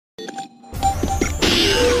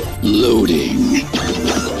Loading.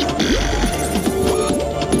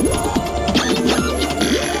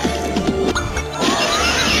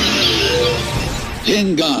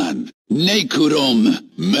 Tengan, Nekurom,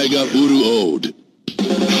 Mega Uru Ode.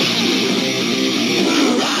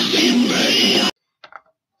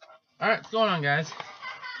 Alright, what's going on, guys?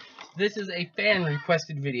 This is a fan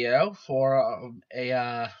requested video for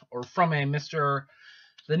from a Mr.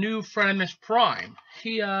 The new Frenemies Prime.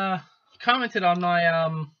 He commented on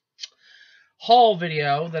my haul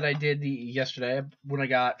video that I did yesterday when I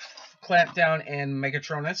got Clampdown and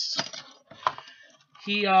Megatronus.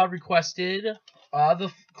 He requested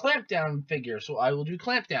the Clampdown figure, so I will do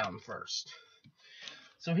Clampdown first.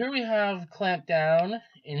 So here we have Clampdown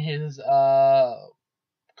in his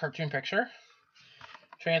cartoon picture.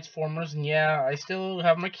 Transformers, and yeah, I still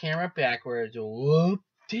have my camera backwards.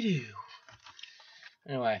 Whoop-de-doo.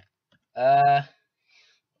 Anyway,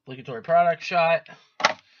 obligatory product shot.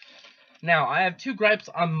 Now, I have two gripes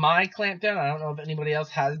on my Clampdown. I don't know if anybody else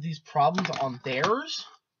has these problems on theirs.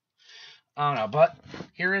 I don't know, but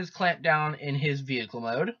here is Clampdown in his vehicle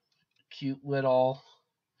mode. Cute little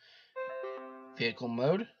vehicle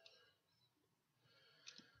mode.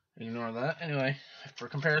 Ignore that. Anyway, for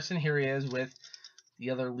comparison, here he is with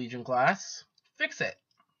the other Legion class. Fix It.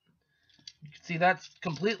 You can see that's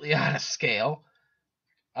completely out of scale.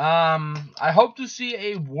 I hope to see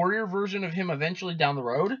a warrior version of him eventually down the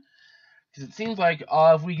road, because it seems like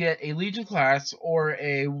if we get a Legion class or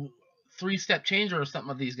a 3-step changer or something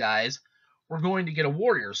of these guys, we're going to get a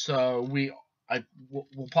warrior. So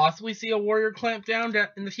we'll possibly see a warrior Clampdown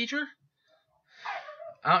in the future.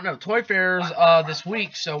 I don't know. Toy Fair's this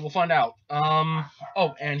week, so we'll find out.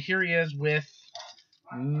 Oh, and here he is with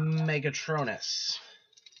Megatronus.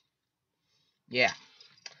 Yeah.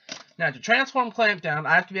 Now, to transform Clampdown,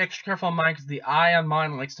 I have to be extra careful on mine because the eye on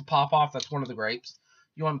mine likes to pop off. That's one of the grapes.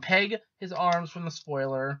 You unpeg his arms from the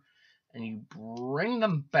spoiler, and you bring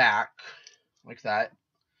them back like that.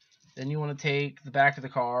 Then you want to take the back of the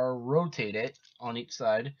car, rotate it on each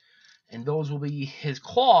side, and those will be his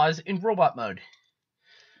claws in robot mode.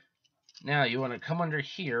 Now, you want to come under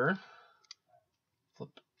here, flip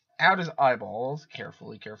out his eyeballs,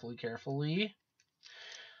 carefully,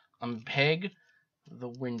 unpeg the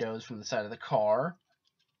windows from the side of the car,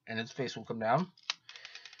 and his face will come down.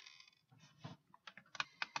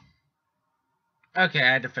 Okay,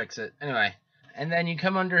 I had to fix it. Anyway, and then you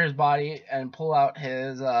come under his body and pull out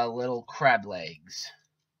his little crab legs.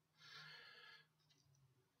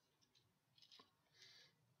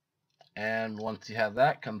 And once you have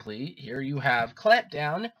that complete, here you have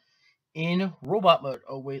Clampdown in robot mode.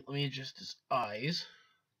 Oh, wait, let me adjust his eyes.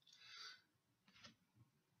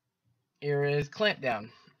 Here is Clampdown.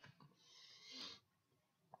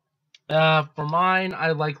 For mine,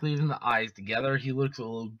 I like leaving the eyes together. He looks a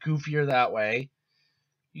little goofier that way.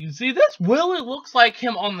 You can see this really looks like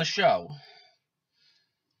him on the show.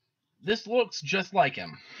 This looks just like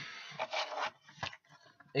him.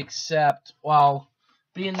 Except, well,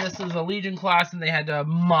 being this is a Legion class and they had to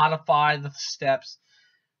modify the steps,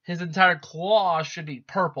 his entire claw should be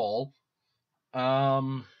purple.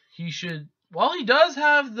 He should, well, he does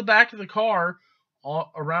have the back of the car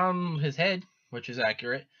around his head, which is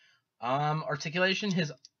accurate. Articulation,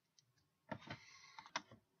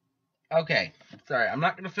 okay, sorry, I'm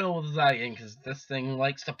not going to fiddle with his eye again because this thing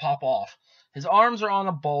likes to pop off. His arms are on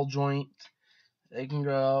a ball joint. They can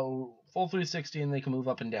go full 360 and they can move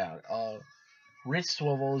up and down. Wrist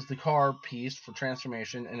swivel is the car piece for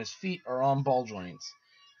transformation, and his feet are on ball joints.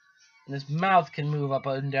 And his mouth can move up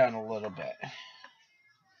and down a little bit.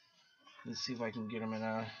 Let's see if I can get him in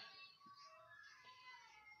a...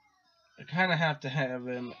 I kind of have to have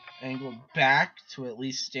him angled back to at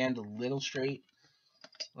least stand a little straight.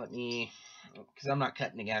 Let me... because I'm not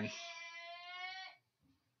cutting again.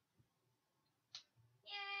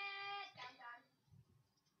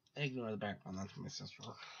 Ignore the background, that's my sister.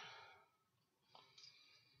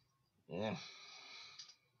 Yeah.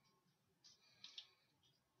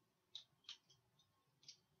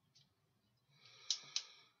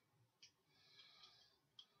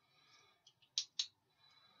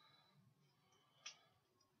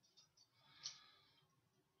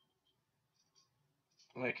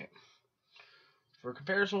 Okay. For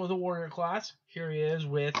comparison with the warrior class, here he is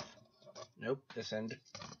with, nope, this end,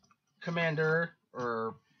 Commander,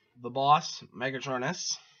 or the boss,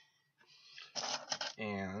 Megatronus.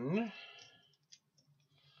 And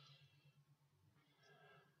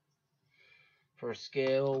for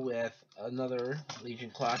scale with another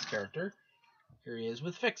Legion class character, here he is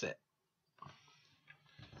with Fix It.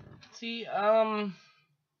 See,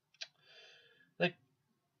 like,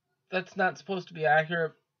 that's not supposed to be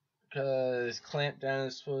accurate because Clampdown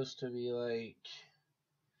is supposed to be like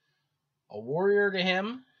a warrior to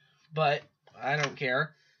him, but I don't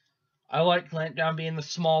care. I like Clampdown being the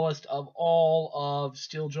smallest of all of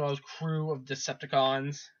Steeljaw's crew of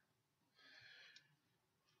Decepticons.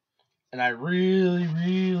 And I really,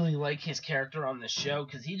 really like his character on this show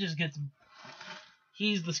because he just gets...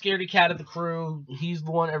 He's the scaredy cat of the crew. He's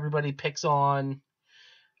the one everybody picks on.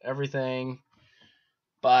 Everything.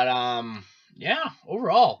 But, yeah,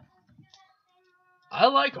 overall, I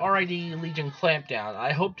like RID Legion Clampdown.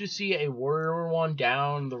 I hope to see a Warrior one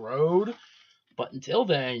down the road. But until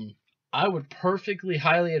then, I would perfectly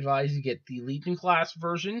highly advise you get the Legion class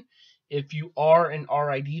version if you are an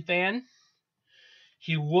RID fan.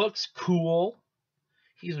 He looks cool.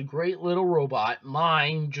 He's a great little robot.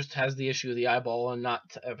 Mine just has the issue of the eyeball and not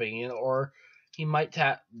tapping it, or he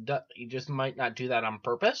just might not do that on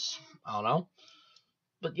purpose. I don't know.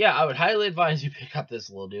 But yeah, I would highly advise you pick up this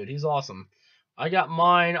little dude. He's awesome. I got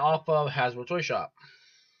mine off of Hasbro Toy Shop.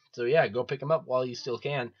 So yeah, go pick him up while you still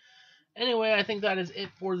can. Anyway, I think that is it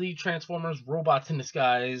for the Transformers Robots in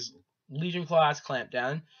Disguise Legion Class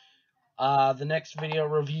Clampdown. The next video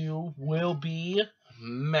review will be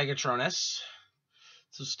Megatronus.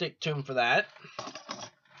 So stay tuned for that.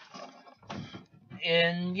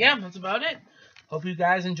 And yeah, that's about it. Hope you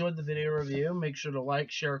guys enjoyed the video review. Make sure to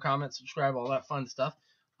like, share, comment, subscribe, all that fun stuff.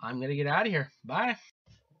 I'm going to get out of here. Bye.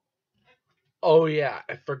 Oh yeah,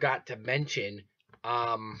 I forgot to mention,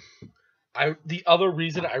 the other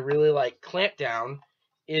reason I really like Clampdown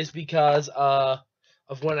is because of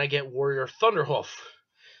when I get Warrior Thunderhoof.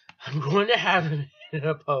 I'm going to have him in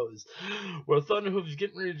a pose where Thunderhoof is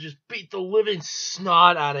getting ready to just beat the living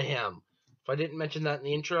snot out of him. If I didn't mention that in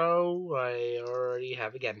the intro, I already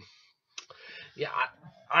have again. Yeah,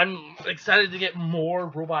 I'm excited to get more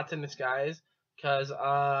Robots in Disguise because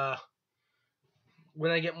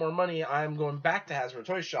when I get more money, I'm going back to Hasbro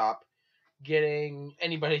Toy Shop, getting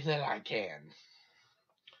anybody that I can.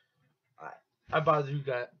 I've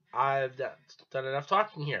done enough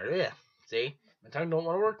talking here. Yeah, see? My tongue don't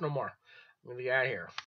want to work no more. I'm going to get out of here.